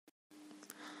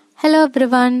Hello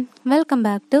everyone, welcome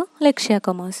back to Lakshya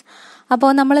commerce. അപ്പോൾ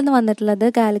നമ്മളിന്ന് വന്നിട്ടുള്ളത്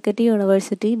Calicut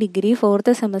university degree 4th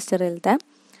സെമസ്റ്ററിലത്തെ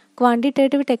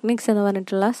quantitative techniques എന്ന്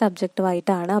പറഞ്ഞിട്ടുള്ള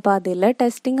സബ്ജക്റ്റുമായിട്ടാണ്. അപ്പോൾ അതിൽ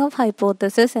ടെസ്റ്റിംഗ് ഓഫ്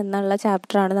ഹൈപ്പോത്തസിസ് എന്നുള്ള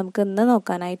ചാപ്റ്ററാണ് നമുക്ക് ഇന്ന്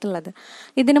നോക്കാനായിട്ടുള്ളത്.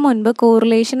 ഇതിനു മുൻപ്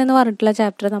കോറിലേഷൻ എന്ന് പറഞ്ഞിട്ടുള്ള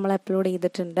ചാപ്റ്റർ നമ്മൾ അപ്ലോഡ്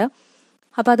ചെയ്തിട്ടുണ്ട്.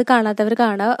 അപ്പോൾ അത് കാണാത്തവർ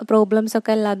കാണുക. പ്രോബ്ലംസ്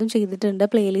ഒക്കെ എല്ലാതും ചെയ്തിട്ടുണ്ട്,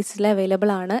 പ്ലേലിസ്റ്റിൽ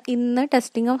അവൈലബിൾ ആണ്. ഇന്ന്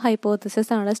ടെസ്റ്റിംഗ് ഓഫ്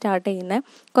ഹൈപ്പോത്തസിസ് ആണ് സ്റ്റാർട്ട് ചെയ്യുന്നത്.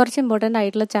 കുറച്ച് ഇമ്പോർട്ടൻ്റ്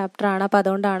ആയിട്ടുള്ള ചാപ്റ്ററാണ്. അപ്പോൾ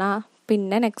അതുകൊണ്ടാണ്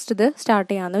പിന്നെ നെക്സ്റ്റ് ഇത് സ്റ്റാർട്ട്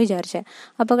ചെയ്യാമെന്ന് വിചാരിച്ചത്.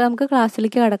 അപ്പോൾ നമുക്ക്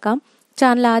ക്ലാസ്സിലേക്ക് കിടക്കാം.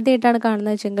 ചാനൽ ആദ്യമായിട്ടാണ്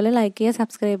കാണുന്നത് വെച്ചെങ്കിൽ ലൈക്ക് ചെയ്യുക,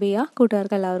 സബ്സ്ക്രൈബ് ചെയ്യുക,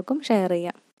 കൂട്ടുകാർക്ക് എല്ലാവർക്കും ഷെയർ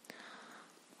ചെയ്യുക.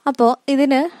 അപ്പോൾ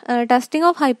ഇതിന് ടെസ്റ്റിംഗ്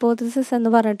ഓഫ് ഹൈപ്പോത്തസിസ് എന്ന്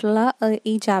പറഞ്ഞിട്ടുള്ള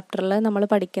ഈ ചാപ്റ്ററിൽ നമ്മൾ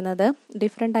പഠിക്കുന്നത്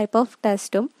ഡിഫറെൻറ്റ് ടൈപ്പ് ഓഫ്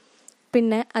ടെസ്റ്റും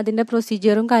പിന്നെ അതിൻ്റെ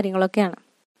പ്രൊസീജിയറും കാര്യങ്ങളൊക്കെയാണ്.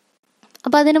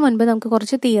 അപ്പോൾ അതിന് മുൻപ് നമുക്ക്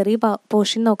കുറച്ച് തിയറി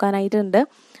പോർഷൻ നോക്കാനായിട്ടുണ്ട്.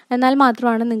 എന്നാൽ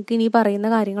മാത്രമാണ് നിങ്ങൾക്ക് ഇനി പറയുന്ന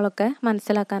കാര്യങ്ങളൊക്കെ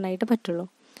മനസ്സിലാക്കാനായിട്ട് പറ്റുള്ളൂ.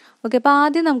 ഓക്കെ, അപ്പോൾ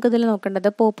ആദ്യം നമുക്കിതിൽ നോക്കേണ്ടത്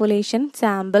പോപ്പുലേഷൻ,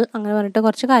 സാമ്പിൾ അങ്ങനെ പറഞ്ഞിട്ട്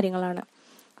കുറച്ച് കാര്യങ്ങളാണ്.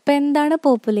 അപ്പോൾ എന്താണ്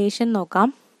പോപ്പുലേഷൻ നോക്കാം.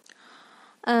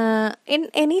 In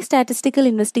any statistical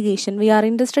investigation, we are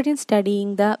interested in studying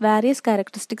the various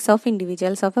characteristics of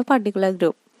individuals of a particular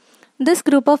group. This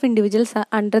group of individuals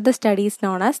under the study is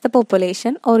known as the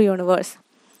population or universe.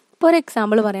 For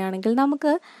example പറയുകയാണെങ്കിൽ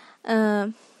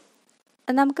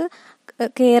നമുക്ക്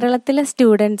കേരളത്തിലെ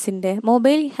സ്റ്റുഡൻസിൻ്റെ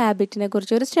mobile ഹാബിറ്റിനെ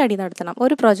കുറിച്ച് ഒരു study നടത്തണം,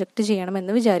 ഒരു project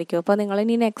ചെയ്യണമെന്ന് വിചാരിക്കും. അപ്പോൾ നിങ്ങൾ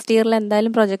ഇനി നെക്സ്റ്റ് ഇയറിൽ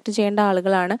എന്തായാലും പ്രൊജക്റ്റ് ചെയ്യേണ്ട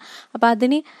ആളുകളാണ്. അപ്പോൾ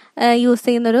അതിന് യൂസ്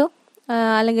ചെയ്യുന്നൊരു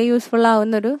അല്ലെങ്കിൽ യൂസ്ഫുൾ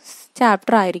ആവുന്നൊരു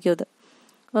ചാപ്റ്റർ ആയിരിക്കും ഇത്.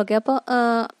 ഓക്കെ, അപ്പോൾ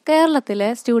കേരളത്തിലെ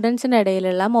സ്റ്റുഡൻസിൻ്റെ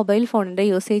ഇടയിലുള്ള മൊബൈൽ ഫോണിൻ്റെ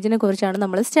യൂസേജിനെ കുറിച്ചാണ്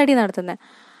നമ്മൾ സ്റ്റഡി നടത്തുന്നത്.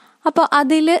 അപ്പോൾ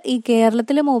അതിൽ ഈ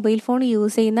കേരളത്തിൽ മൊബൈൽ ഫോൺ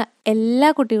യൂസ് ചെയ്യുന്ന എല്ലാ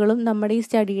കുട്ടികളും നമ്മുടെ ഈ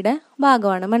സ്റ്റഡിയുടെ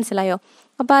ഭാഗമാണ്. മനസ്സിലായോ?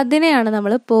 അപ്പോൾ അതിനെയാണ്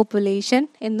നമ്മൾ പോപ്പുലേഷൻ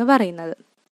എന്ന് പറയുന്നത്.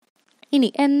 ഇനി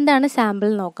എന്താണ് സാമ്പിൾ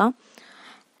നോക്കാം.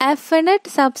 A finite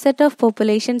subset of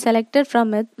population selected from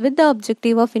it with the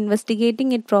objective of investigating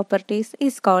its properties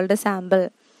is called a sample.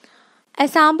 A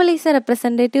sample is a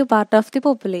representative part of the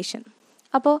population.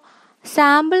 അപ്പോൾ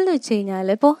സാമ്പിൾ എന്ന് വെച്ച് കഴിഞ്ഞാൽ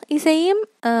ഇപ്പോൾ ഈ സെയിം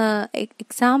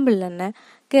എക്സാമ്പിൾ തന്നെ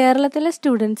കേരളത്തിലെ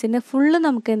സ്റ്റുഡൻസിനെ full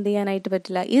നമുക്ക് എന്ത് ചെയ്യാനായിട്ട്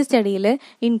പറ്റില്ല, ഈ സ്റ്റഡിയിൽ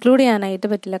ഇൻക്ലൂഡ് ചെയ്യാനായിട്ട്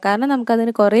പറ്റില്ല. കാരണം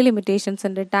നമുക്കതിന് കുറേ ലിമിറ്റേഷൻസ്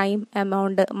ഉണ്ട്. ടൈം,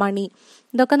 എമൗണ്ട്, മണി,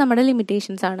 ഇതൊക്കെ നമ്മുടെ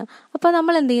ലിമിറ്റേഷൻസ് ആണ്. അപ്പോൾ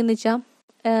നമ്മൾ എന്ത് ചെയ്യുന്നത് വെച്ചാൽ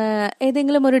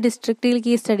ഏതെങ്കിലും ഒരു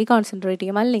ഡിസ്ട്രിക്റ്റിലേക്ക് ഈ സ്റ്റഡി കോൺസെൻട്രേറ്റ്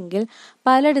ചെയ്യും. അല്ലെങ്കിൽ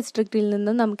പല ഡിസ്ട്രിക്റ്റിൽ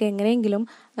നിന്നും നമുക്ക് എങ്ങനെയെങ്കിലും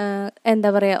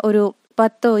എന്താ പറയുക ഒരു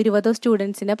 10-20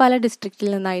 സ്റ്റുഡൻസിനെ പല ഡിസ്ട്രിക്റ്റിൽ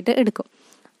നിന്നായിട്ട് എടുക്കും.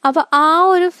 അപ്പോൾ ആ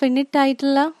ഒരു ഫിനിറ്റ്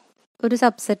ആയിട്ടുള്ള ഒരു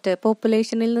സബ്സെറ്റ്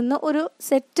പോപ്പുലേഷനിൽ നിന്ന് ഒരു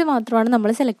സെറ്റ് മാത്രമാണ് നമ്മൾ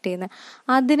സെലക്ട് ചെയ്യുന്നത്.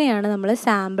 അതിനെയാണ് നമ്മൾ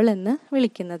സാമ്പിൾ എന്ന്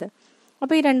വിളിക്കുന്നത്.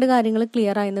 അപ്പോൾ ഈ രണ്ട് കാര്യങ്ങൾ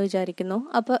ക്ലിയർ ആയെന്ന് വിചാരിക്കുന്നു.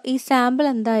 അപ്പോൾ ഈ സാമ്പിൾ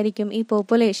എന്തായിരിക്കും? ഈ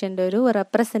പോപ്പുലേഷൻ്റെ ഒരു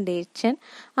റെപ്രസെൻറ്റേഷൻ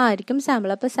ആയിരിക്കും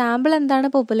സാമ്പിൾ. അപ്പോൾ സാമ്പിൾ എന്താണ്,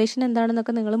 പോപ്പുലേഷൻ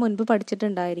എന്താണെന്നൊക്കെ നിങ്ങൾ മുൻപ്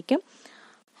പഠിച്ചിട്ടുണ്ടായിരിക്കും.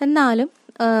 എന്നാലും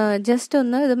ജസ്റ്റ്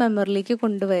ഒന്ന് ഇത് മെമ്മറിയിലേക്ക്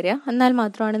കൊണ്ടുവരിക. എന്നാൽ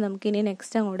മാത്രമാണ് നമുക്കിനി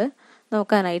നെക്സ്റ്റ് അങ്ങോട്ട്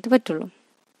നോക്കാനായിട്ട് പറ്റുള്ളൂ.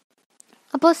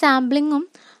 അപ്പോൾ സാമ്പിളിങ്ങും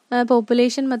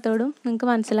പോപ്പുലേഷൻ മെത്തേഡും നിങ്ങൾക്ക്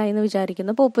മനസ്സിലായി എന്ന്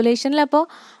വിചാരിക്കുന്നു. പോപ്പുലേഷനിൽ അപ്പോൾ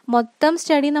മൊത്തം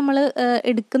സ്റ്റഡി നമ്മൾ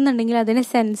എടുക്കുന്നുണ്ടെങ്കിൽ അതിന്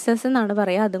സെൻസസ് എന്നാണ്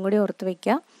പറയുക. അതും കൂടി ഓർത്ത്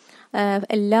വയ്ക്കുക.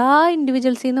 എല്ലാ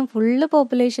ഇൻഡിവിജ്വൽസിൽ നിന്നും ഫുള്ള്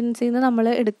പോപ്പുലേഷൻസിൽ നിന്ന് നമ്മൾ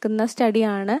എടുക്കുന്ന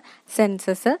സ്റ്റഡിയാണ്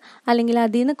സെൻസസ്. അല്ലെങ്കിൽ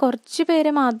അതിൽ നിന്ന് കുറച്ച്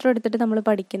പേരെ മാത്രം എടുത്തിട്ട് നമ്മൾ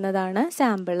പഠിക്കുന്നതാണ്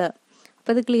സാമ്പിള്.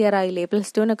 അപ്പോൾ ഇത് ക്ലിയർ ആയില്ലേ?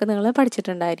 +2 നിങ്ങൾ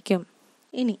പഠിച്ചിട്ടുണ്ടായിരിക്കും.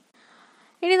 ഇനി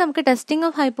നമുക്ക് ടെസ്റ്റിംഗ്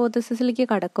ഓഫ് ഹൈപ്പോത്തസിസിലേക്ക്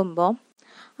കടക്കുമ്പോൾ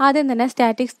ആദ്യം തന്നെ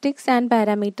സ്റ്റാറ്റിസ്റ്റിക്സ് ആൻഡ്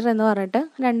പാരാമീറ്റർ എന്ന് പറഞ്ഞിട്ട്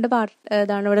 2 പാർട്ട്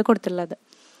ഇതാണ് ഇവിടെ കൊടുത്തിട്ടുള്ളത്.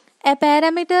 A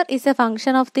parameter is A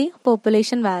function of the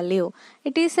population value.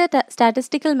 It is A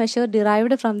statistical measure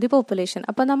derived from the population.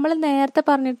 അപ്പോൾ നമ്മൾ നേരത്തെ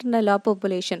പറഞ്ഞിട്ടുണ്ടല്ലോ ആ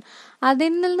പോപ്പുലേഷൻ,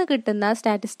 അതിൽ നിന്ന് കിട്ടുന്ന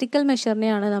സ്റ്റാറ്റിസ്റ്റിക്കൽ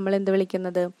മെഷറിനെയാണ് നമ്മൾ എന്ത്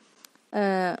വിളിക്കുന്നത്?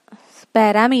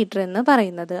 പാരാമീറ്റർ എന്ന്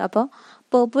പറയുന്നത്. അപ്പോൾ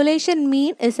population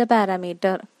mean is A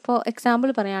parameter. For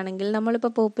example പറയുകയാണെങ്കിൽ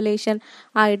നമ്മളിപ്പോൾ പോപ്പുലേഷൻ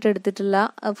ആയിട്ട് എടുത്തിട്ടുള്ള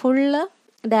ഫുള്ള്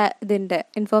ഇതിൻ്റെ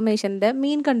ഇൻഫോർമേഷൻ്റെ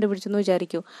മീൻ കണ്ടുപിടിച്ചെന്ന്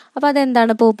വിചാരിക്കൂ. അപ്പോൾ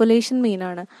അതെന്താണ്? പോപ്പുലേഷൻ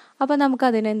മീനാണ്. അപ്പോൾ നമുക്ക്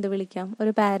അതിനെ എന്ത് വിളിക്കാം?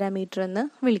 ഒരു പാരാമീറ്റർ എന്ന്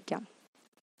വിളിക്കാം.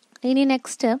 ഇനി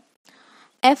next,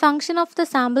 A function of the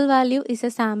sample value is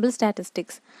A sample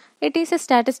statistics. It is A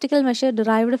statistical measure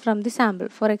derived from the sample.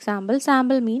 For example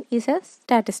sample mean is A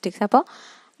statistics. അപ്പോൾ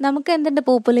നമുക്ക് എന്തുണ്ട്?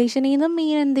 പോപ്പുലേഷനിൽ നിന്നും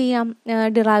മീൻ എന്ത് ചെയ്യാം?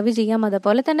 ഡിറൈവ് ചെയ്യാം.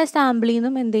 അതുപോലെ തന്നെ സാമ്പിളിൽ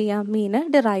നിന്നും എന്ത് ചെയ്യാം? മീൻ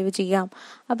ഡിറൈവ് ചെയ്യാം.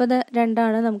 അപ്പോൾ ഇത്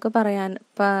രണ്ടാണ് നമുക്ക് പറയാൻ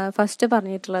ഫസ്റ്റ്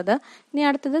പറഞ്ഞിട്ടുള്ളത്. ഇനി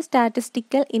അടുത്തത്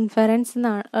സ്റ്റാറ്റിസ്റ്റിക്കൽ ഇൻഫറൻസ്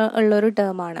ഉള്ളൊരു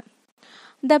ടേമാണ്.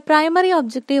 The primary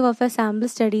objective of A sample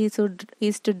study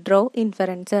is to draw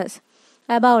inferences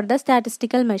about the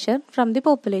statistical measure from the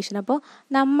population. അപ്പോൾ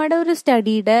നമ്മുടെ ഒരു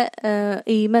സ്റ്റഡിയുടെ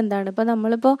എയിം എന്താണ്? ഇപ്പോൾ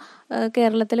നമ്മളിപ്പോൾ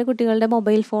കേരളത്തിലെ കുട്ടികളുടെ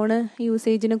മൊബൈൽ ഫോൺ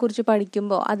യൂസേജിനെ കുറിച്ച്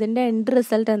പഠിക്കുമ്പോൾ അതിൻ്റെ എൻഡ്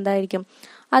റിസൾട്ട് എന്തായിരിക്കും?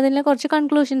 അതിലെ കുറച്ച്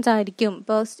കൺക്ലൂഷൻസ് ആയിരിക്കും.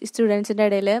 ഇപ്പോൾ സ്റ്റുഡൻസിൻ്റെ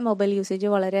ഇടയിൽ മൊബൈൽ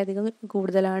യൂസേജ് വളരെയധികം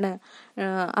കൂടുതലാണ്.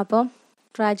 അപ്പോൾ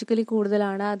ട്രാജിക്കലി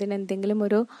കൂടുതലാണ്, അതിനെന്തെങ്കിലും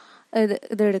ഒരു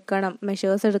ഇത് എടുക്കണം,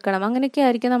 മെഷേഴ്സ് എടുക്കണം, അങ്ങനെയൊക്കെ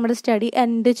ആയിരിക്കും നമ്മുടെ സ്റ്റഡി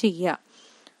എൻഡ് ചെയ്യുക.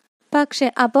 പക്ഷെ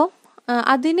അപ്പോൾ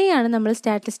അതിനെയാണ് നമ്മൾ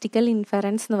സ്റ്റാറ്റിസ്റ്റിക്കൽ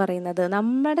ഇൻഫറൻസ് എന്ന് പറയുന്നത്.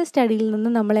 നമ്മുടെ സ്റ്റഡിയിൽ നിന്ന്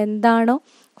നമ്മൾ എന്താണോ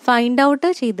ഫൈൻഡ് ഔട്ട്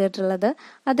ചെയ്തിട്ടുള്ളത്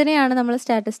അതിനെയാണ് നമ്മൾ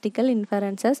സ്റ്റാറ്റിസ്റ്റിക്കൽ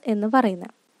ഇൻഫറൻസസ് എന്ന്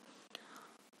പറയുന്നത്.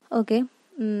 Okay,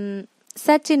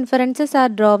 such inferences R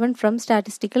ഡ്രോവൺ from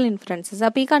statistical inferences.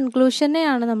 അപ്പോൾ ഈ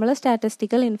കൺക്ലൂഷനെയാണ് നമ്മൾ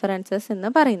സ്റ്റാറ്റിസ്റ്റിക്കൽ ഇൻഫറൻസസ്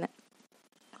എന്ന് പറയുന്നത്.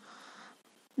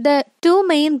 The two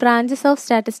main branches of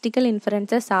statistical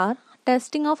inferences are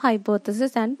testing of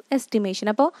hypothesis and estimation.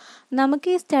 അപ്പോൾ നമുക്ക്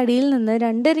ഈ സ്റ്റഡിയിൽ നിന്ന്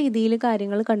 2 രീതിയിൽ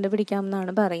കാര്യങ്ങൾ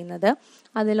കണ്ടുപിടിക്കാമെന്നാണ് പറയുന്നത്.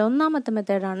 അതിലൊന്നാമത്തെ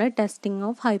മെത്തേഡാണ് ടെസ്റ്റിംഗ്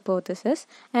ഓഫ് ഹൈപ്പോത്തസിസ്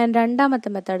ആൻഡ്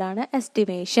രണ്ടാമത്തെ മെത്തേഡാണ്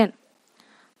എസ്റ്റിമേഷൻ.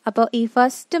 അപ്പോൾ ഈ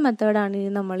ഫസ്റ്റ് മെത്തേഡാണ്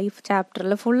ഇനി നമ്മൾ ഈ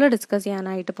ചാപ്റ്ററിൽ ഫുള്ള് ഡിസ്കസ്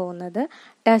ചെയ്യാനായിട്ട് പോകുന്നത്,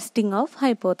 testing of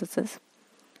hypothesis.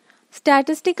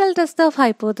 Statistical test of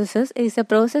hypothesis is a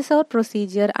process or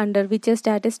procedure under which a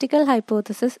statistical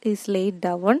hypothesis is laid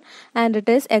down and it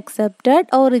is accepted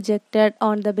or rejected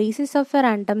on the basis of a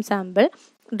random sample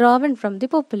drawn from the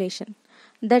population.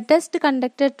 The test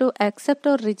conducted to accept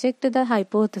or reject the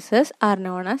hypothesis are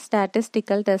known as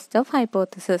statistical test of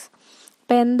hypothesis.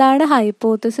 അപ്പോൾ എന്താണ്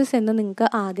hypothesis എന്ന് നിങ്ങൾക്ക്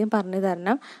ആദ്യം പറഞ്ഞു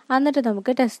തരണം, എന്നിട്ട്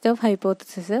നമുക്ക് test of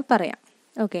hypothesis പറയാം.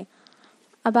 ഓക്കെ,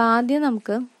 അപ്പോൾ ആദ്യം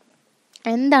നമുക്ക്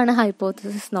എന്താണ്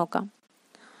ഹൈപ്പോത്തസിസ് നോക്കാം.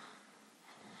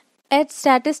 A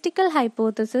statistical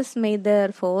hypothesis may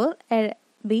therefore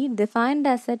be defined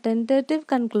as a tentative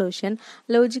conclusion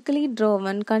logically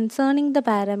drawn concerning the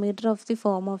parameter of the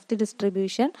form of the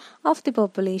distribution of the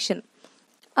population.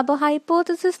 അപ്പോൾ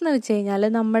ഹൈപ്പോത്തസിസ് എന്ന് വെച്ച്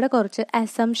കഴിഞ്ഞാൽ നമ്മുടെ കുറച്ച്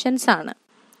അസംഷൻസ് ആണ്.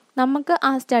 നമുക്ക് ആ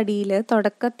സ്റ്റഡിയിൽ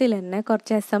തുടക്കത്തിൽ തന്നെ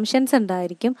കുറച്ച് അസംഷൻസ്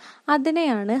ഉണ്ടായിരിക്കും,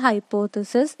 അതിനെയാണ്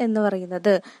ഹൈപ്പോത്തസിസ് എന്ന്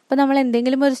പറയുന്നത്. ഇപ്പോൾ നമ്മൾ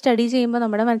എന്തെങ്കിലും ഒരു സ്റ്റഡി ചെയ്യുമ്പോൾ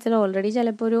നമ്മുടെ മനസ്സിൽ ഓൾറെഡി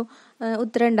ചിലപ്പോൾ ഒരു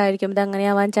ഉത്തരം ഉണ്ടായിരിക്കും, ഇത്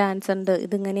അങ്ങനെയാവാൻ ചാൻസ് ഉണ്ട്,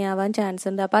 ഇതിങ്ങനെയാവാൻ ചാൻസ്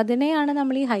ഉണ്ട്. അപ്പോൾ അതിനെയാണ്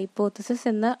നമ്മൾ ഈ ഹൈപ്പോത്തസിസ്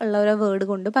എന്നുള്ള ഒരു വേർഡ്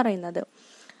കൊണ്ട് പറയുന്നത്.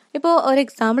 ഇപ്പോൾ ഒരു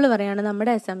എക്സാമ്പിൾ പറയുകയാണ്,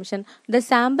 നമ്മുടെ assumption the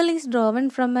sample is ഡ്രോവൺ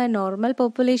from A normal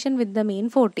population with the mean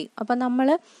 40. അപ്പോൾ നമ്മൾ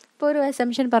ഇപ്പോൾ ഒരു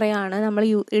അസംഷൻ പറയുകയാണ്, നമ്മൾ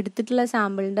എടുത്തിട്ടുള്ള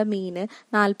സാമ്പിളിൻ്റെ മീന്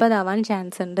 40 ആവാൻ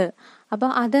ചാൻസ് ഉണ്ട്. അപ്പോൾ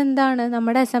അതെന്താണ്,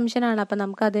 നമ്മുടെ അസംഷനാണ്. അപ്പോൾ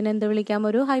നമുക്ക് അതിനെന്ത് വിളിക്കാം,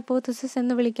 ഒരു ഹൈപ്പോത്തസിസ്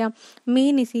എന്ന് വിളിക്കാം.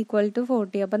 മീൻ ഈസ് ഈക്വൽ ടു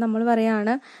 40. അപ്പോൾ നമ്മൾ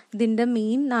പറയുകയാണ് ഇതിൻ്റെ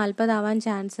മീൻ 40 ആവാൻ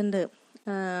ചാൻസ് ഉണ്ട്,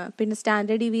 പിന്നെ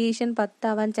സ്റ്റാൻഡേർഡ് ഡീവിയേഷൻ 10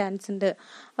 ആവാൻ ചാൻസ് ഉണ്ട്.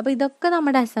 അപ്പോൾ ഇതൊക്കെ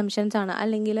നമ്മുടെ അസംഷൻസ് ആണ്.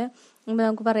 അല്ലെങ്കിൽ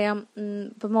നമുക്ക് പറയാം,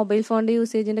 ഇപ്പോൾ മൊബൈൽ ഫോണിൻ്റെ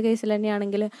യൂസേജിൻ്റെ കേസിൽ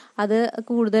തന്നെയാണെങ്കിൽ അത്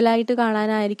കൂടുതലായിട്ട്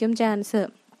കാണാനായിരിക്കും ചാൻസ്,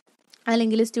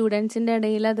 അല്ലെങ്കിൽ സ്റ്റുഡൻസിൻ്റെ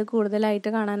ഇടയിൽ അത് കൂടുതലായിട്ട്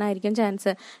കാണാനായിരിക്കും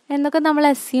ചാൻസ് എന്നൊക്കെ നമ്മൾ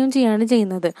അസ്യൂം ചെയ്യാണ്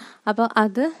ചെയ്യുന്നത്. അപ്പോൾ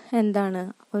അത് എന്താണ്,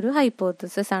 ഒരു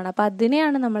ഹൈപ്പോത്തസിസ് ആണ്. അപ്പോൾ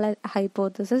അതിനെയാണ് നമ്മൾ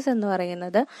ഹൈപ്പോത്തസിസ് എന്ന്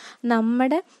പറയുന്നത്.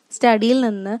 നമ്മുടെ സ്റ്റഡിയിൽ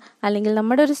നിന്ന് അല്ലെങ്കിൽ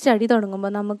നമ്മുടെ ഒരു സ്റ്റഡി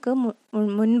തുടങ്ങുമ്പോൾ നമുക്ക്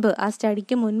മുൻപ് ആ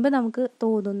സ്റ്റഡിക്ക് മുൻപ് നമുക്ക്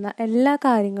തോന്നുന്ന എല്ലാ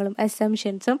കാര്യങ്ങളും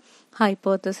അസംഷൻസും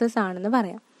ഹൈപ്പോത്തസിസ് ആണെന്ന്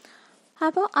പറയാം.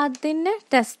 അപ്പോൾ അതിനെ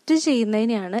ടെസ്റ്റ്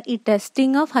ചെയ്യുന്നതിനെയാണ് ഈ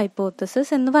ടെസ്റ്റിംഗ് ഓഫ്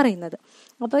ഹൈപ്പോത്തസിസ് എന്ന് പറയുന്നത്.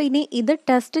 അപ്പോൾ ഇനി ഇത്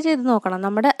ടെസ്റ്റ് ചെയ്ത് നോക്കണം.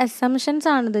 നമ്മുടെ അസംഷൻസ്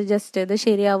ആണിത്, ജസ്റ്റ് ഇത്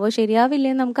ശരിയാവോ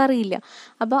ശരിയാവില്ലെന്ന് നമുക്കറിയില്ല.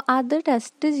 അപ്പോൾ അത്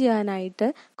ടെസ്റ്റ് ചെയ്യാനായിട്ട്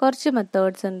കുറച്ച്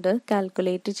മെത്തേഡ്സ് ഉണ്ട്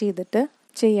കാൽക്കുലേറ്റ് ചെയ്തിട്ട്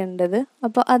ചെയ്യേണ്ടത്.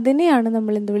 അപ്പോൾ അതിനെയാണ്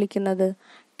നമ്മൾ എന്ത് വിളിക്കുന്നത്,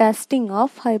 ടെസ്റ്റിംഗ്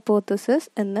ഓഫ് ഹൈപ്പോത്തസിസ്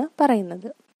എന്ന്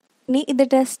പറയുന്നത്. ഇനി ഇത്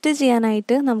ടെസ്റ്റ്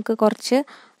ചെയ്യാനായിട്ട് നമുക്ക് കുറച്ച്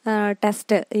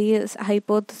ടെസ്റ്റ്, ഈ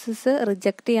ഹൈപ്പോത്തസിസ്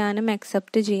റിജക്റ്റ് ചെയ്യാനും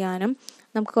അക്സെപ്റ്റ് ചെയ്യാനും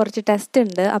നമുക്ക് കുറച്ച് ടെസ്റ്റ്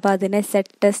ഉണ്ട്. അപ്പോൾ അതിന്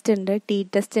സെറ്റ് ടെസ്റ്റ് ഉണ്ട്, ടി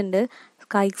ടെസ്റ്റ് ഉണ്ട്,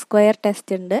 കൈ സ്ക്വയർ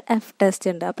ടെസ്റ്റ് ഉണ്ട്, എഫ് ടെസ്റ്റ്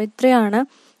ഉണ്ട്. അപ്പോൾ ഇത്രയാണ്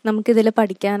നമുക്കിതിൽ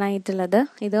പഠിക്കാനായിട്ടുള്ളത്.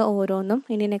 ഇത് ഓരോന്നും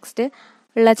ഇനി നെക്സ്റ്റ്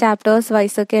ഉള്ള ചാപ്റ്റേഴ്സ്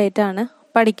വൈസൊക്കെ ആയിട്ടാണ്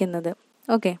പഠിക്കുന്നത്.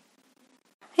 ഓക്കെ,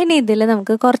 ഇനി ഇതിൽ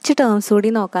നമുക്ക് കുറച്ച് ടേംസ്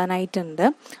കൂടി നോക്കാനായിട്ടുണ്ട്.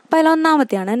 അപ്പോൾ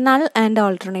അതിലൊന്നാമത്തെയാണ് null and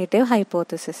alternative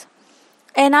hypothesis.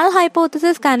 A null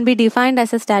hypothesis can be defined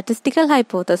as a statistical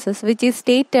hypothesis which is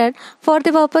stated for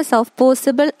the purpose of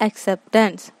possible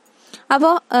acceptance.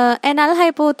 അപ്പോൾ A null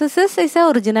hypothesis is A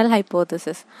original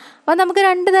hypothesis. അപ്പോൾ നമുക്ക്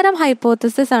 2 തരം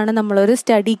hypothesis ആണ് നമ്മളൊരു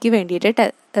സ്റ്റഡിക്ക് വേണ്ടിയിട്ട്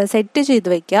set ചെയ്ത്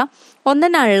വയ്ക്കുക. ഒന്ന്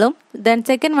നള്ളും ദെൻ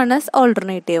സെക്കൻഡ് വൺ ഇസ്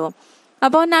ഓൾട്ടർനേറ്റീവും.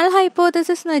 അപ്പോൾ നൾ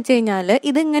ഹൈപ്പോത്തസിസ് എന്ന് വെച്ച് കഴിഞ്ഞാൽ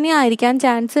ഇതിങ്ങനെ ആയിരിക്കാൻ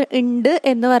ചാൻസ് ഉണ്ട്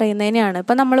എന്ന് പറയുന്നതിനെയാണ്.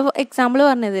 ഇപ്പം നമ്മൾ എക്സാമ്പിൾ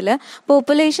പറഞ്ഞതിൽ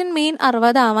പോപ്പുലേഷൻ മീൻ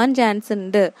 60 ആവാൻ ചാൻസ്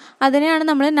ഉണ്ട്, അതിനെയാണ്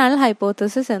നമ്മൾ നൾ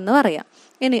ഹൈപ്പോത്തസിസ് എന്ന് പറയാം.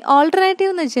 ഇനി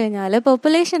ഓൾട്ടർനേറ്റീവ് എന്ന് വെച്ച് കഴിഞ്ഞാൽ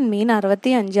പോപ്പുലേഷൻ മീൻ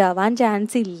 65 ആവാൻ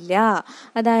ചാൻസ് ഇല്ല,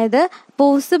 അതായത്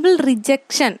പോസിബിൾ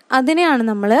റിജക്ഷൻ, അതിനെയാണ്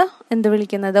നമ്മൾ എന്ത്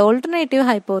വിളിക്കുന്നത്, ഓൾട്ടർനേറ്റീവ്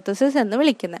ഹൈപ്പോത്തസിസ് എന്ന്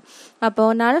വിളിക്കുന്നത്. അപ്പോൾ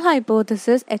null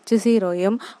hypothesis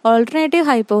H0യും alternative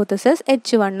hypothesis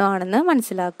H1 ആണെന്ന്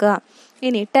മനസ്സിലാക്കുക.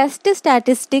 ഇനി ടെസ്റ്റ്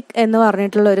സ്റ്റാറ്റിസ്റ്റിക് എന്ന്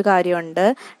പറഞ്ഞിട്ടുള്ള ഒരു കാര്യമുണ്ട്.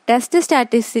 ടെസ്റ്റ്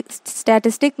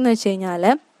സ്റ്റാറ്റിസ്റ്റിക് എന്ന് വെച്ച് കഴിഞ്ഞാൽ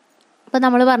അപ്പോൾ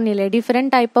നമ്മൾ പറഞ്ഞില്ലേ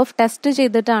ഡിഫറെൻറ്റ് ടൈപ്പ് ഓഫ് ടെസ്റ്റ്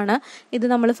ചെയ്തിട്ടാണ് ഇത്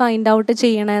നമ്മൾ ഫൈൻഡ് ഔട്ട്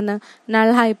ചെയ്യണമെന്ന്, നൾ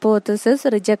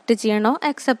ഹൈപ്പോത്തസിസ് റിജക്റ്റ് ചെയ്യണോ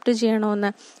അക്സെപ്റ്റ് ചെയ്യണോ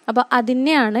എന്ന്. അപ്പോൾ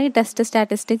അതിനെയാണ് ഈ ടെസ്റ്റ്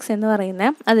സ്റ്റാറ്റിസ്റ്റിക്സ് എന്ന്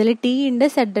പറയുന്നത്. അതിൽ ടി ഉണ്ട്,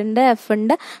 സെഡ് ഉണ്ട്, എഫ്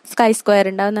ഉണ്ട്, സ്കൈ സ്ക്വയർ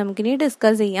ഉണ്ട്. അത് നമുക്കിനി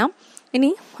ഡിസ്കസ് ചെയ്യാം.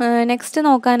 ഇനി നെക്സ്റ്റ്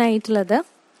നോക്കാനായിട്ടുള്ളത്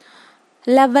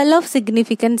ലെവൽ ഓഫ്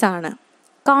സിഗ്നിഫിക്കൻസ് ആണ്.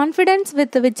 Confidence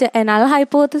with which a null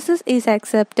hypothesis is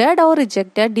accepted or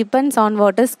rejected depends on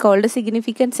what is called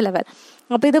significance level.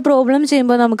 അപ്പോൾ ഇത് പ്രോബ്ലം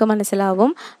ചെയ്യുമ്പോൾ നമുക്ക്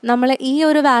മനസ്സിലാവും, നമ്മൾ ഈ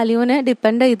ഒരു വാല്യൂവിനെ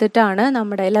ഡിപ്പെൻഡ് ചെയ്തിട്ടാണ്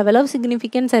നമ്മുടെ ലെവൽ ഓഫ്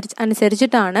സിഗ്നിഫിക്കൻസ്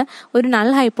അനുസരിച്ചിട്ടാണ് ഒരു നൾ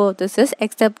ഹൈപ്പോത്തസിസ്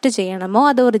അക്സെപ്റ്റ് ചെയ്യണമോ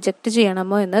അതോ റിജക്റ്റ്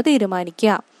ചെയ്യണമോ എന്ന്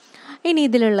തീരുമാനിക്കുക. ഇനി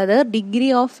ഇതിലുള്ളത്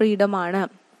ഡിഗ്രി ഓഫ് ഫ്രീഡം ആണ്.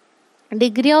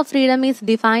 Degree of freedom is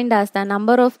defined as the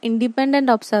number of independent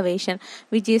observation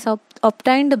which is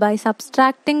obtained by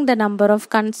subtracting the number of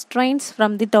constraints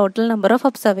from the total number of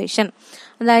observation.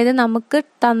 അതായത് നമുക്ക്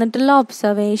തന്നിട്ടുള്ള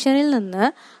ഒബ്സർവേഷനിൽ നിന്ന്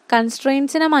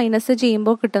കൺസ്ട്രെയിൻസിനെ മൈനസ്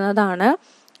ചെയ്യുമ്പോൾ കിട്ടുന്നതാണ്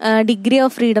ഡിഗ്രി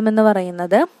ഓഫ് ഫ്രീഡം എന്ന്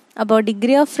പറയുന്നത്. അപ്പോൾ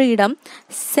ഡിഗ്രി ഓഫ് ഫ്രീഡം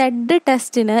സെഡ്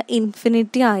ടെസ്റ്റിന്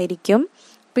ഇൻഫിനിറ്റി ആയിരിക്കും,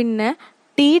 പിന്നെ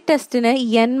ടി ടെസ്റ്റിന്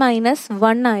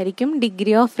n-1 ആയിരിക്കും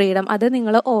ഡിഗ്രി ഓഫ് ഫ്രീഡം. അത്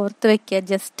നിങ്ങൾ ഓർത്ത് വെക്കുക,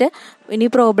 ജസ്റ്റ് ഇനി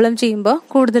പ്രോബ്ലം ചെയ്യുമ്പോൾ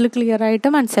കൂടുതൽ ക്ലിയർ ആയിട്ട്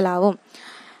മനസ്സിലാവും.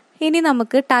 ഇനി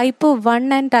നമുക്ക് ടൈപ്പ് 1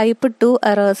 ആൻഡ് ടൈപ്പ് 2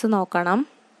 എറേഴ്സ് നോക്കണം.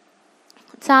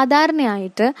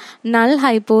 സാധാരണയായിട്ട് നൾ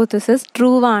ഹൈപ്പോത്തസിസ്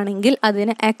ട്രൂ ആണെങ്കിൽ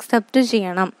അതിനെ അക്സെപ്റ്റ്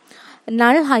ചെയ്യണം,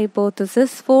 നൾ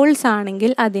ഹൈപ്പോത്തസിസ് ഫോൾസ്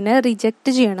ആണെങ്കിൽ അതിനെ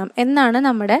റിജക്റ്റ് ചെയ്യണം എന്നാണ്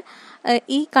നമ്മുടെ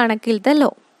ഈ കണക്കിലത്തെ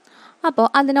ലോ. അപ്പോൾ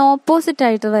അതിന് ഓപ്പോസിറ്റ്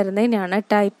ആയിട്ട് വരുന്നതിനാണ്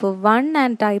ടൈപ്പ് 1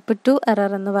 ആൻഡ് ടൈപ്പ് 2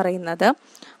 എറർ എന്ന് പറയുന്നത്.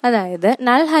 അതായത്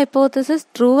നൾ ഹൈപ്പോത്തസിസ്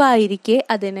ട്രൂ ആയിരിക്കെ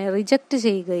അതിനെ റിജക്റ്റ്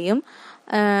ചെയ്യുകയും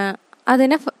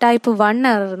അതിനെ ടൈപ്പ് 1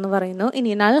 എറർ എന്ന് പറയുന്നു.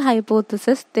 ഇനി നൾ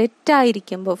ഹൈപ്പോത്തസിസ്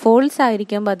തെറ്റായിരിക്കുമ്പോൾ ഫോൾസ്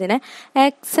ആയിരിക്കുമ്പോൾ അതിനെ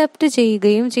അക്സെപ്റ്റ്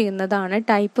ചെയ്യുകയും ചെയ്യുന്നതാണ്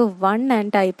ടൈപ്പ് 1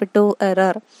 ആൻഡ് ടൈപ്പ് 2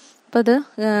 എറർ. അപ്പോൾ അത്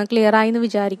ക്ലിയർ ആയി എന്ന്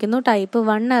വിചാരിക്കുന്നു. ടൈപ്പ്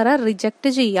 1 എറർ റിജക്റ്റ്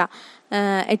ചെയ്യുക,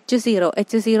 H0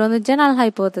 എന്ന് വെച്ചാൽ നൾ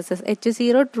ഹൈപ്പോത്തസിസ്,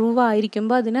 H0 ട്രൂ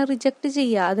ആയിരിക്കുമ്പോൾ അതിനെ റിജക്റ്റ്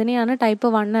ചെയ്യുക, അതിനെയാണ് ടൈപ്പ്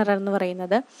 1 എറർ എന്ന്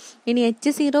പറയുന്നത്. ഇനി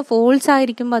H0 ഫോൾസ്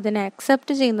ആയിരിക്കുമ്പോൾ അതിനെ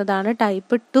അക്സെപ്റ്റ് ചെയ്യുന്നതാണ്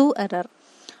ടൈപ്പ് 2 എറർ.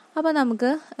 അപ്പോൾ നമുക്ക്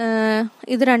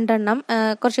ഇത് രണ്ടെണ്ണം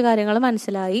കുറച്ച് കാര്യങ്ങൾ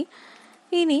മനസ്സിലായി.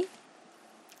 ഇനി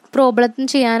പ്രോബ്ലം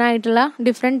ചെയ്യാനായിട്ടുള്ള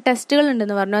ഡിഫറെൻറ്റ് ടെസ്റ്റുകൾ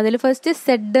ഉണ്ടെന്ന് പറഞ്ഞു. അതിൽ ഫസ്റ്റ്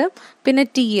സെഡ് പിന്നെ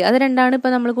ടി, അത് രണ്ടാണ്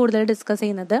ഇപ്പോൾ നമ്മൾ കൂടുതൽ ഡിസ്കസ്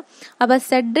ചെയ്യുന്നത്. അപ്പോൾ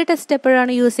സെഡ് ടെസ്റ്റ്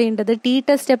എപ്പോഴാണ് യൂസ് ചെയ്യേണ്ടത്, ടി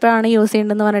ടെസ്റ്റ് എപ്പോഴാണ് യൂസ്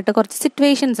ചെയ്യേണ്ടതെന്ന് പറഞ്ഞിട്ട് കുറച്ച്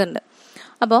സിറ്റുവേഷൻസ് ഉണ്ട്.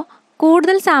 അപ്പോൾ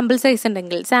കൂടുതൽ സാമ്പിൾ സൈസ്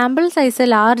ഉണ്ടെങ്കിൽ, സാമ്പിൾ സൈസ്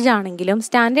ലാർജ് ആണെങ്കിലും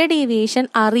സ്റ്റാൻഡേർഡ് ഡീവിയേഷൻ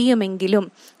അറിയുമെങ്കിലും,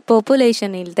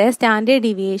 പോപ്പുലേഷനിലത്തെ സ്റ്റാൻഡേർഡ്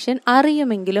ഡീവിയേഷൻ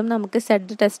അറിയുമെങ്കിലും നമുക്ക്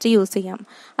സെഡ് ടെസ്റ്റ് യൂസ് ചെയ്യാം.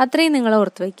 അത്രയും നിങ്ങൾ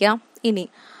ഓർത്ത് വയ്ക്കുക. ഇനി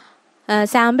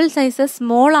സാമ്പിൾ സൈസ്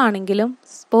സ്മോൾ ആണെങ്കിലും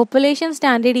പോപ്പുലേഷൻ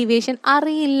സ്റ്റാൻഡേർഡ് ഡീവിയേഷൻ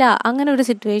അറിയില്ല, അങ്ങനെ ഒരു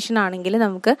സിറ്റുവേഷൻ ആണെങ്കിൽ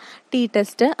നമുക്ക് ടി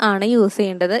ടെസ്റ്റ് ആണ് യൂസ്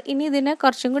ചെയ്യേണ്ടത്. ഇനി ഇതിന്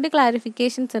കുറച്ചും കൂടി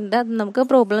ക്ലാരിഫിക്കേഷൻസ് ഉണ്ട്, അത് നമുക്ക്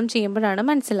പ്രോബ്ലം ചെയ്യുമ്പോഴാണ്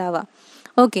മനസ്സിലാവുക.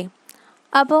 ഓക്കെ,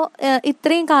 അപ്പോൾ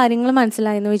ഇത്രയും കാര്യങ്ങൾ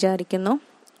മനസ്സിലായെന്ന് വിചാരിക്കുന്നു.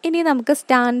 ഇനി നമുക്ക്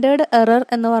സ്റ്റാൻഡേർഡ് എറർ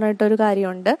എന്ന് പറഞ്ഞിട്ടൊരു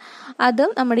കാര്യമുണ്ട്. അത്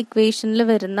നമ്മുടെ ഇക്വേഷനിൽ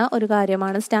വരുന്ന ഒരു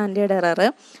കാര്യമാണ് standard error.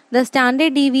 The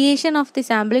standard deviation of the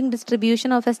sampling distribution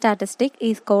of A statistic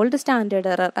is called standard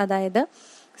error. അതായത്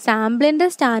സാമ്പിളിൻ്റെ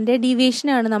സ്റ്റാൻഡേർഡ്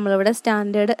ഡീവിയേഷനാണ് നമ്മളിവിടെ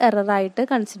സ്റ്റാൻഡേർഡ് എററായിട്ട്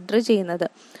കൺസിഡർ ചെയ്യുന്നത്.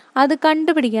 അത്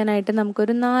കണ്ടുപിടിക്കാനായിട്ട്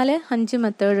നമുക്കൊരു 4-5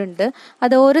 മെത്തേഡ് ഉണ്ട്.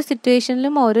 അത് ഓരോ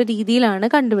സിറ്റുവേഷനിലും ഓരോ രീതിയിലാണ്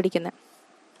കണ്ടുപിടിക്കുന്നത്.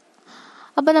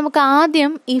 അപ്പോൾ നമുക്ക്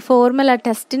ആദ്യം ഈ ഫോർമുല,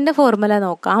 ടെസ്റ്റിൻ്റെ ഫോർമുല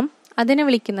നോക്കാം.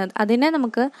 അതിനെ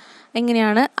നമുക്ക്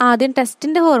എങ്ങനെയാണ് ആദ്യം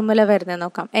ടെസ്റ്റിൻ്റെ ഫോർമുല വരുന്നത്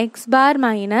നോക്കാം. എക്സ് ബാർ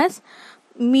മൈനസ്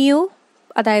മ്യൂ,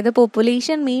 അതായത്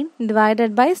population mean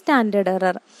divided by standard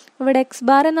error. ഇവിടെ എക്സ്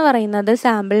ബാർ എന്ന് പറയുന്നത്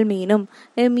സാമ്പിൾ മീനും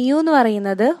മ്യൂ എന്ന്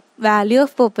പറയുന്നത് വാല്യൂ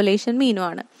ഓഫ് പോപ്പുലേഷൻ മീനും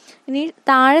ആണ്. ഇനി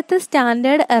താഴത്തെ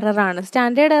സ്റ്റാൻഡേർഡ് എറർ ആണ്.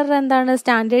 സ്റ്റാൻഡേർഡ് എറർ എന്താണ്?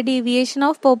 സ്റ്റാൻഡേർഡ് ഡീവിയേഷൻ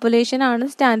ഓഫ് പോപ്പുലേഷൻ ആണ്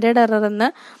സ്റ്റാൻഡേർഡ് എറർ എന്ന്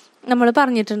നമ്മൾ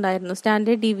പറഞ്ഞിട്ടുണ്ടായിരുന്നു.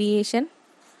 സ്റ്റാൻഡേർഡ് ഡീവിയേഷൻ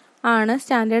ആണ്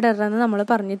സ്റ്റാൻഡേർഡ് എറർ എന്ന് നമ്മൾ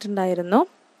പറഞ്ഞിട്ടുണ്ടായിരുന്നു.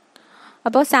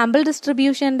 അപ്പോൾ സാമ്പിൾ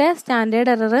ഡിസ്ട്രിബ്യൂഷൻ്റെ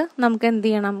സ്റ്റാൻഡേർഡ് എറർ നമുക്ക് എന്ത്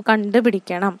ചെയ്യണം?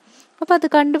 കണ്ടുപിടിക്കണം. അപ്പോൾ അത്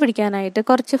കണ്ടുപിടിക്കാനായിട്ട്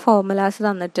കുറച്ച് ഫോർമുലാസ്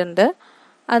തന്നിട്ടുണ്ട്,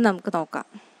 അത് നമുക്ക് നോക്കാം.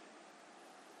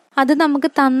 അത് നമുക്ക്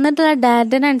തന്നിട്ടുള്ള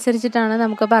ഡാറ്റനനുസരിച്ചിട്ടാണ്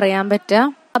നമുക്ക് പറയാൻ പറ്റുക.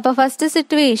 അപ്പോൾ ഫസ്റ്റ്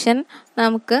സിറ്റുവേഷൻ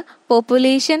നമുക്ക്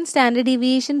population standard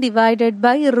deviation divided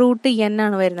by √n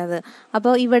ആണ് വരുന്നത്.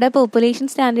 അപ്പോൾ ഇവിടെ പോപ്പുലേഷൻ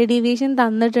സ്റ്റാൻഡേർഡ് ഡീവിയേഷൻ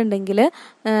തന്നിട്ടുണ്ടെങ്കിൽ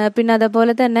പിന്നെ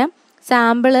അതേപോലെ തന്നെ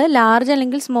സാമ്പിള് ലാർജ്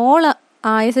അല്ലെങ്കിൽ സ്മോൾ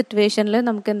ആയ സിറ്റുവേഷനിൽ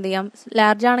നമുക്ക് എന്ത് ചെയ്യാം?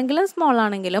 ലാർജ് ആണെങ്കിലും സ്മോൾ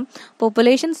ആണെങ്കിലും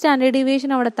പോപ്പുലേഷൻ സ്റ്റാൻഡേർഡ് ഡീവിയേഷൻ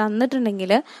അവിടെ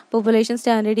തന്നിട്ടുണ്ടെങ്കിൽ population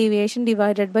standard deviation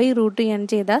divided by √n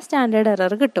ചെയ്താൽ സ്റ്റാൻഡേർഡ്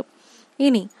എറർ കിട്ടും.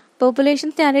 ഇനി പോപ്പുലേഷൻ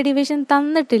സ്റ്റാൻഡേർഡ് ഡീവിയേഷൻ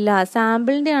തന്നിട്ടില്ല,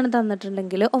 സാമ്പിളിൻ്റെ ആണ്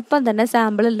തന്നിട്ടുണ്ടെങ്കിൽ, ഒപ്പം തന്നെ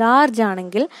സാമ്പിൾ ലാർജ്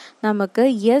ആണെങ്കിൽ നമുക്ക്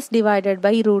S ഡിവൈഡഡ്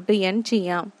ബൈ √n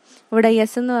ചെയ്യാം. ഇവിടെ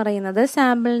S എന്ന് പറയുന്നത്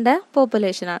സാമ്പിളിൻ്റെ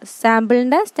പോപ്പുലേഷനാണ്,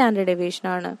 സാമ്പിളിൻ്റെ സ്റ്റാൻഡേർഡ് ഡീവിയേഷൻ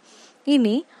ആണ്.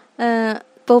 ഇനി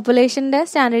പോപ്പുലേഷൻ്റെ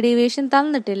സ്റ്റാൻഡേർഡ് ഡീവിയേഷൻ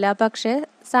തന്നിട്ടില്ല, പക്ഷേ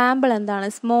സാമ്പിൾ എന്താണ്,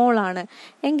 സ്മോൾ ആണ്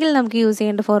എങ്കിൽ നമുക്ക് യൂസ്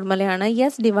ചെയ്യേണ്ട ഫോർമുലയാണ്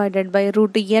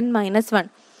S/√n-1.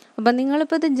 അപ്പം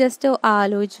നിങ്ങളിപ്പോൾ ഇത് ജസ്റ്റ്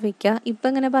ആലോചിച്ച് വെക്കുക. ഇപ്പം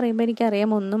ഇങ്ങനെ പറയുമ്പോൾ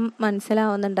എനിക്കറിയാം ഒന്നും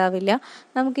മനസ്സിലാവുന്നുണ്ടാവില്ല.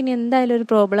 നമുക്കിനി എന്തായാലും ഒരു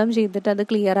പ്രോബ്ലം ചെയ്തിട്ട് അത്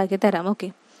ക്ലിയർ ആക്കി തരാം. ഓക്കെ,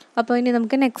 അപ്പോൾ ഇനി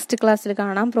നമുക്ക് നെക്സ്റ്റ് ക്ലാസ്സിൽ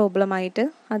കാണാം പ്രോബ്ലമായിട്ട്.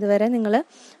 അതുവരെ നിങ്ങൾ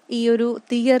ഈ ഒരു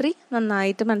തിയറി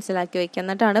നന്നായിട്ട് മനസ്സിലാക്കി വയ്ക്കുക,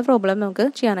 എന്നിട്ടാണ് പ്രോബ്ലം നമുക്ക്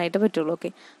ചെയ്യാനായിട്ട് പറ്റുള്ളൂ.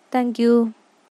 Okay, thank you.